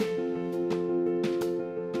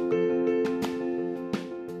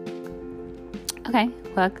Okay,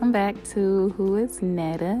 welcome back to Who is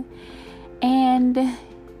Netta. And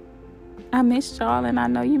I missed y'all, and I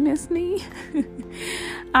know you missed me.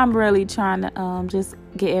 I'm really trying to just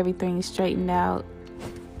get everything straightened out.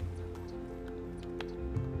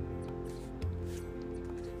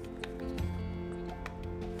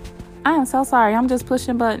 I am so sorry. I'm just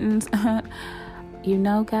pushing buttons. You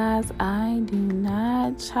know, guys, I do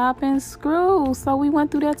not chop and screw. So we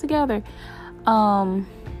went through that together.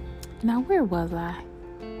 Now where was I?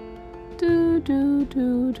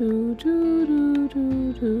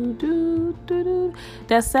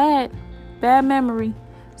 That's sad. Bad memory.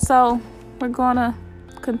 So we're gonna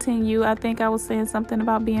continue. I think I was saying something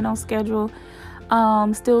about being on schedule.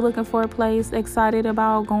 Still looking for a place. Excited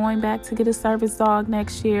about going back to get a service dog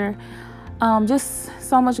next year. Just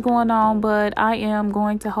so much going on, but I am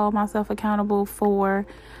going to hold myself accountable for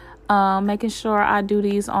making sure I do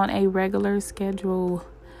these on a regular schedule.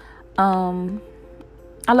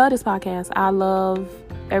 I love this podcast. I love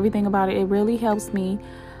everything about it. It really helps me,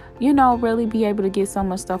 really be able to get so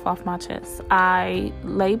much stuff off my chest. I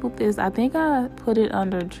labeled this, I think I put it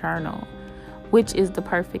under journal, which is the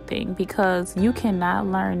perfect thing because you cannot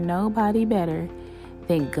learn nobody better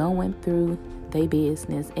than going through their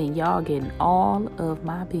business, and y'all getting all of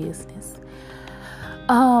my business.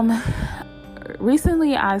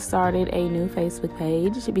 Recently I started a new Facebook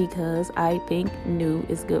page because I think new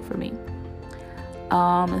is good for me.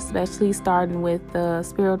 Especially starting with the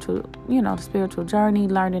spiritual journey,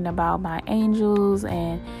 learning about my angels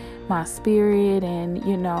and my spirit and,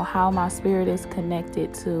 how my spirit is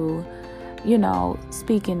connected to,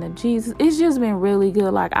 speaking to Jesus. It's just been really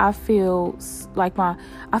good. Like I feel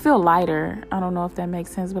lighter. I don't know if that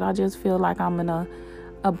makes sense, but I just feel like I'm in a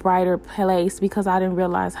brighter place because I didn't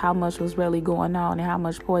realize how much was really going on and how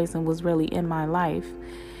much poison was really in my life.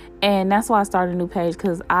 And that's why I started a new page,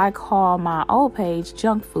 because I call my old page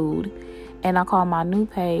junk food and I call my new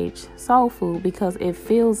page soul food because it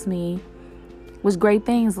fills me with great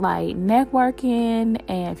things like networking.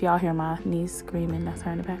 And if y'all hear my niece screaming, that's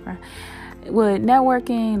her in the background. With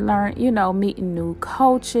networking, meeting new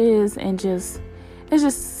coaches, and it's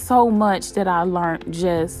just so much that I learned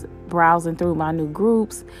just browsing through my new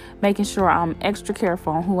groups, making sure I'm extra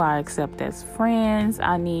careful on who I accept as friends.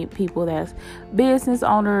 I need people that's business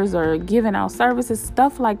owners or giving out services,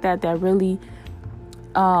 stuff like that really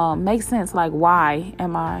makes sense. Like, why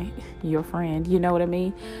am I your friend? You know what I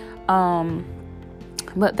mean?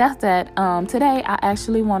 But that's that. Today I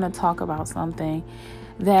actually want to talk about something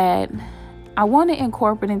that I want to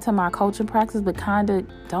incorporate into my coaching practice, but kind of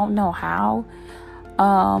don't know how.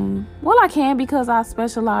 I can because I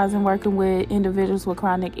specialize in working with individuals with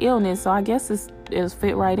chronic illness. So I guess it's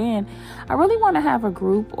fit right in. I really want to have a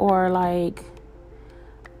group or like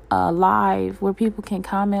a live where people can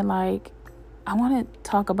comment. Like, I want to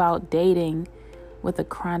talk about dating with a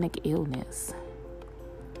chronic illness.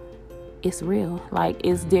 It's real. Like,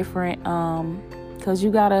 it's different. Because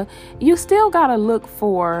you still gotta look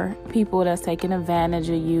for people that's taking advantage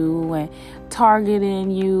of you and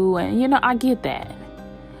targeting you. And, I get that.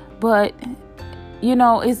 But,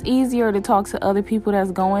 it's easier to talk to other people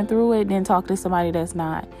that's going through it than talk to somebody that's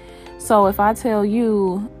not. So if I tell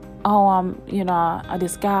you,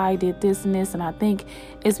 this guy did this and this, and I think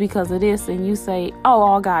it's because of this, and you say,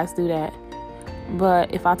 all guys do that.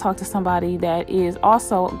 But if I talk to somebody that is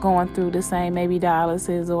also going through the same, maybe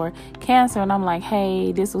dialysis or cancer, and I'm like,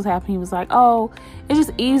 hey, this was happening. He was like, it's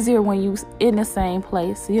just easier when you in the same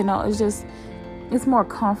place. It's more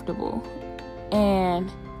comfortable.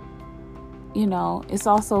 And, it's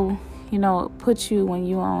also, puts you when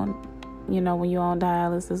you're on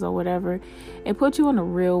dialysis or whatever, it puts you in a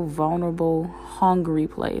real vulnerable, hungry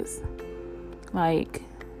place. Like,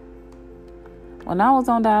 when I was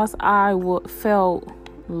on dialysis, I felt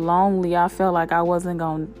lonely. I felt like I wasn't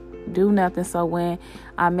going to do nothing. So when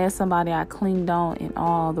I met somebody, I clinged on in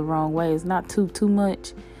all the wrong ways. Not too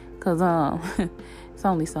much, because it's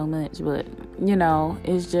only so much. But,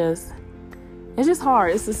 it's just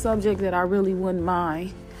hard. It's a subject that I really wouldn't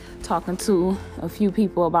mind talking to a few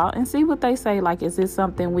people about and see what they say. Like, is this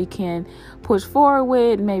something we can push forward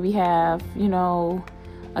with? Maybe have,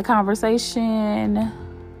 a conversation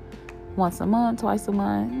once a month, twice a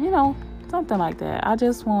month, something like that. I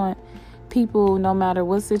just want people, no matter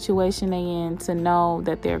what situation they're in, to know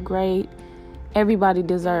that they're great. Everybody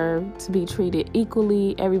deserves to be treated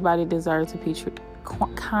equally. Everybody deserves to be treated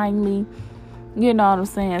kindly. You know what I'm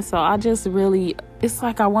saying? So I just really, it's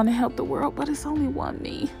like I want to help the world, but it's only one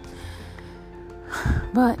me.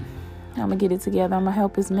 But I'm going to get it together. I'm going to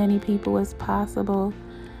help as many people as possible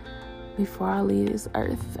before I leave this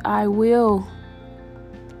earth. I will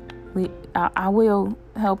I will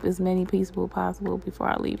help as many people possible before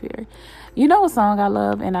I leave here. You know a song I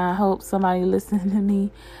love, and I hope somebody listening to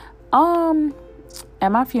me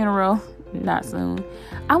at my funeral, not soon.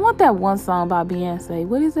 I want that one song by Beyonce.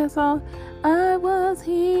 What is that song? I was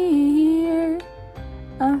here.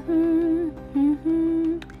 I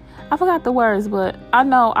forgot the words, but I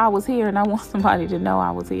know I was here, and I want somebody to know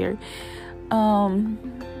I was here.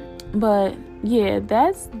 But yeah,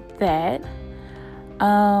 that's that.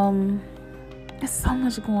 There's so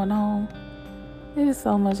much going on. There's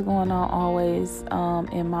so much going on always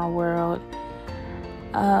in my world.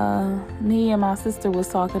 Me and my sister was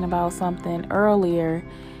talking about something earlier,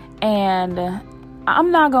 and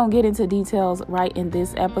I'm not gonna get into details right in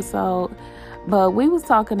this episode, but we was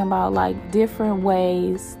talking about like different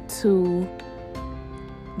ways to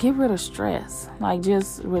get rid of stress, like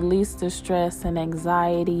just release the stress and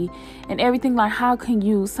anxiety and everything. Like, how can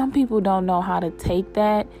you, some people don't know how to take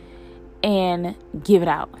that and give it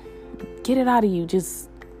out. Get it out of you. Just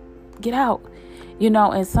get out,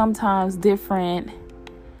 and sometimes different,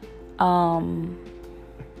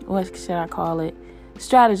 what should I call it?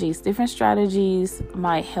 Different strategies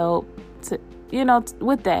might help to,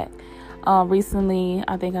 with that. Recently,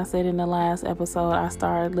 I think I said in the last episode, I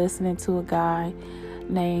started listening to a guy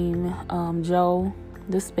named Joe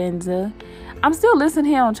Dispenza. I'm still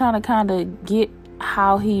listening to him, trying to kind of get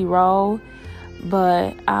how he roll,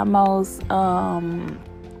 but I most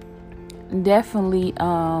definitely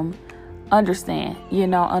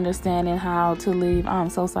understanding how to leave. I'm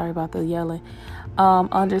so sorry about the yelling.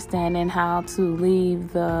 Understanding how to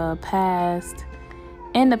leave the past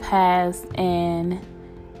in the past and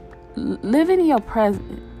live in your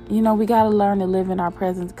present. We got to learn to live in our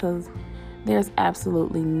presence, because there's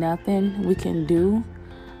absolutely nothing we can do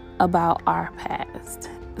about our past.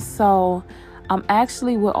 So I'm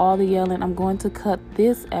actually, with all the yelling, I'm going to cut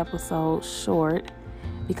this episode short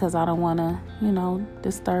because I don't want to,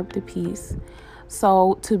 disturb the peace.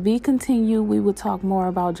 So to be continued, we will talk more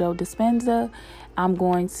about Joe Dispenza. I'm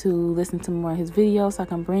going to listen to more of his videos so I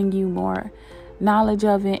can bring you more knowledge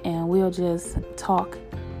of it, and we'll just talk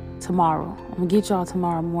tomorrow. I'm going to get y'all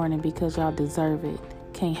tomorrow morning because y'all deserve it.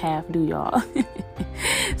 Can't half do y'all.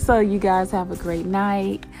 So you guys have a great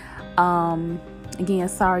night. Again,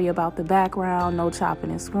 sorry about the background, no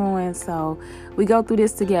chopping and screwing. So we go through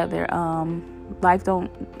this together.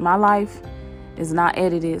 My life is not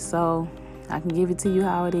edited, so I can give it to you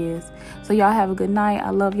how it is. So y'all have a good night. I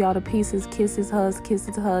love y'all to pieces. Kisses, hugs,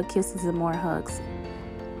 kisses, hug, kisses, and more hugs.